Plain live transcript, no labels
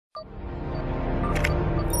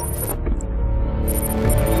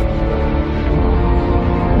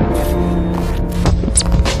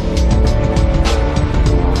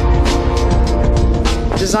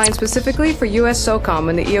Designed specifically for USSOCOM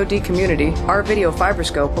and the EOD community, our video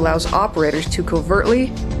Fiberscope allows operators to covertly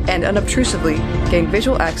and unobtrusively gain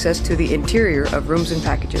visual access to the interior of rooms and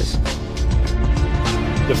packages.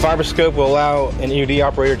 The Fiberscope will allow an EOD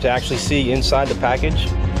operator to actually see inside the package.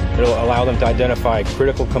 It will allow them to identify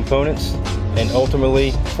critical components and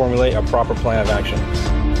ultimately formulate a proper plan of action.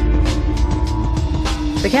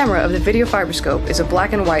 The camera of the video Fiberscope is a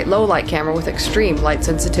black and white low light camera with extreme light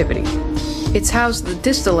sensitivity. It's housed at the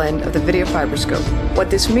distal end of the video Fiberscope. What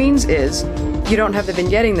this means is you don't have the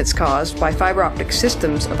vignetting that's caused by fiber optic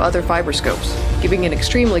systems of other Fiberscopes, giving an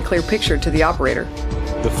extremely clear picture to the operator.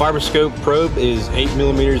 The Fiberscope probe is 8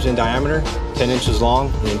 millimeters in diameter, 10 inches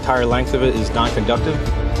long. The entire length of it is non-conductive.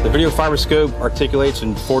 The video Fiberscope articulates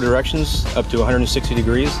in 4 directions, up to 160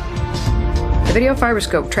 degrees. The video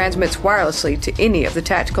Fiberscope transmits wirelessly to any of the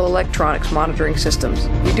tactical electronics monitoring systems.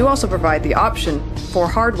 We do also provide the option for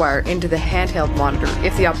hardwire into the handheld monitor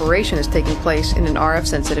if the operation is taking place in an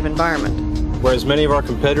RF-sensitive environment. Whereas many of our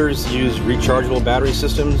competitors use rechargeable battery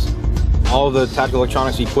systems, all of the tactical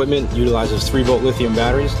electronics equipment utilizes 3-volt lithium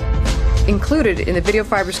batteries. Included in the video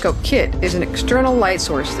Fiberscope kit is an external light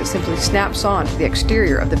source that simply snaps on to the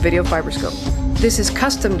exterior of the video Fiberscope. This is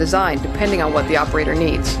custom designed depending on what the operator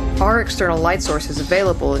needs. Our external light source is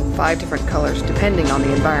available in 5 different colors depending on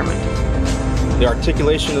the environment. The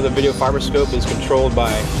articulation of the video Fiberscope is controlled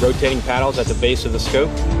by rotating paddles at the base of the scope.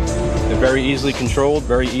 They're very easily controlled,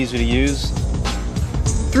 very easy to use.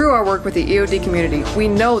 Through our work with the EOD community, we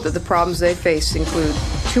know that the problems they face include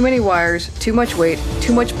too many wires, too much weight,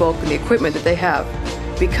 too much bulk in the equipment that they have.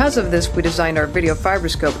 Because of this, we designed our video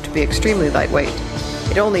Fiberscope to be extremely lightweight.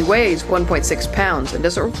 It only weighs 1.6 pounds and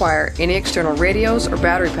doesn't require any external radios or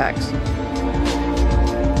battery packs.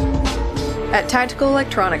 At Tactical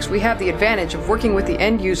Electronics, we have the advantage of working with the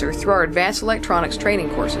end user through our advanced electronics training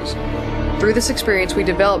courses. Through this experience, we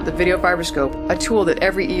developed the video Fiberscope, a tool that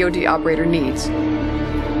every EOD operator needs.